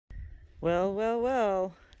Well, well,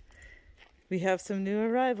 well. We have some new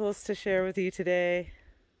arrivals to share with you today.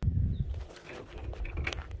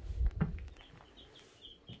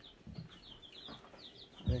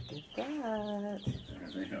 Look at that.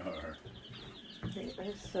 There they are. They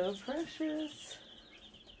are so precious.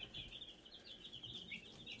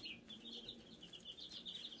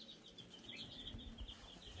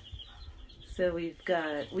 So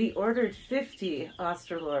we ordered 50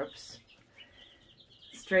 Australorps.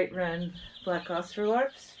 Straight run Black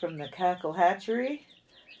Australorps from the Cackle Hatchery.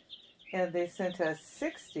 And they sent us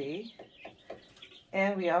 60.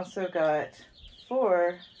 And we also got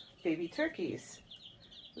 4 baby turkeys,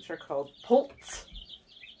 which are called poults.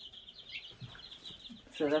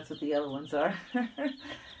 So that's what the yellow ones are.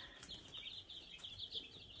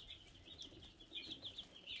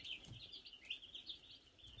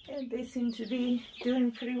 And they seem to be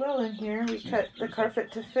doing pretty well in here. We cut the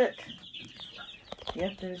carpet to fit.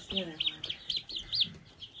 Yep, there's the other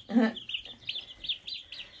one.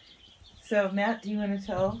 So, Matt, do you want to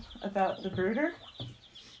tell about the brooder?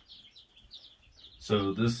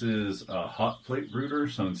 So this is a hot plate brooder.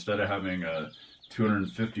 So instead of having a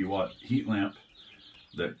 250 watt heat lamp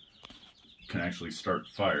that can actually start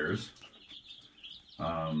fires,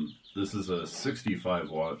 this is a 65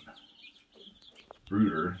 watt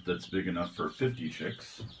brooder that's big enough for 50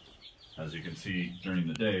 chicks. As you can see, during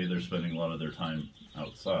the day they're spending a lot of their time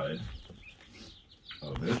outside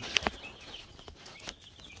of it.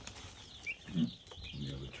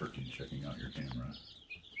 You have a turkey checking out your camera.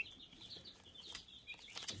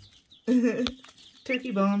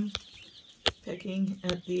 Turkey bomb pecking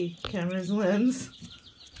at the camera's lens.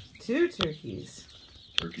 2 turkeys.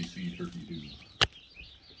 Turkey see, turkey do.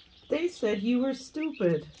 They said you were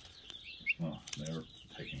stupid. Well, they're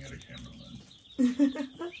pecking at a camera lens.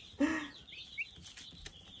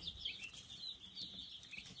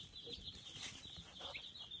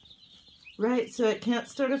 Right, so it can't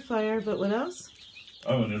start a fire, but what else?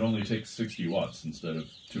 Oh, and it only takes 60 watts instead of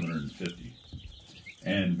 250.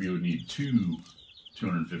 And we would need 2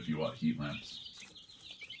 250 watt heat lamps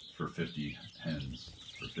for 50 hens,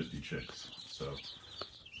 for 50 chicks. So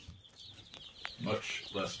much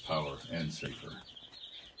less power and safer.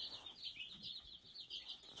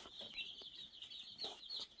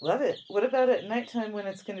 Love it. What about at nighttime when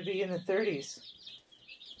it's going to be in the 30s?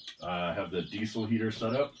 I have the diesel heater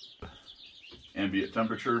set up, ambient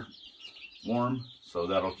temperature, warm, so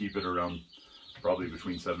that'll keep it around probably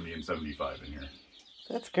between 70 and 75 in here.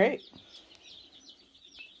 That's great.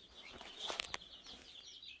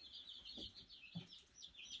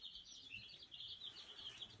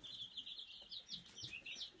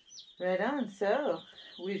 Right on. So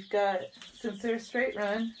we've got, since they're straight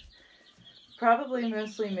run, probably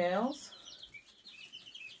mostly males.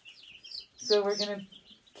 So we're going to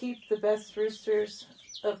keep the best roosters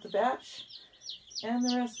of the batch, and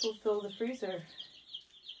the rest will fill the freezer.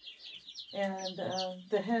 And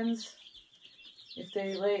the hens, if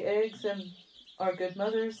they lay eggs and are good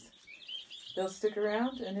mothers, they'll stick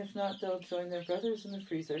around, and if not, they'll join their brothers in the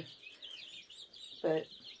freezer. But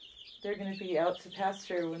they're going to be out to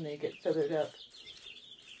pasture when they get feathered up.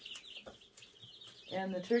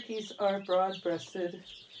 And the turkeys are broad-breasted,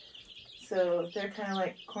 so they're kind of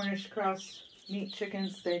like Cornish cross meat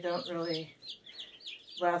chickens. They don't really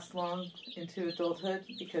last long into adulthood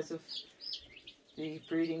because of the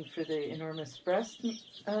breeding for the enormous breast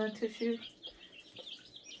tissue.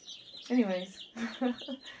 Anyways,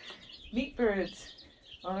 meat birds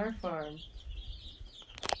on our farm.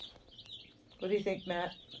 What do you think,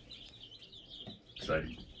 Matt?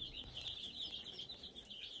 Exciting.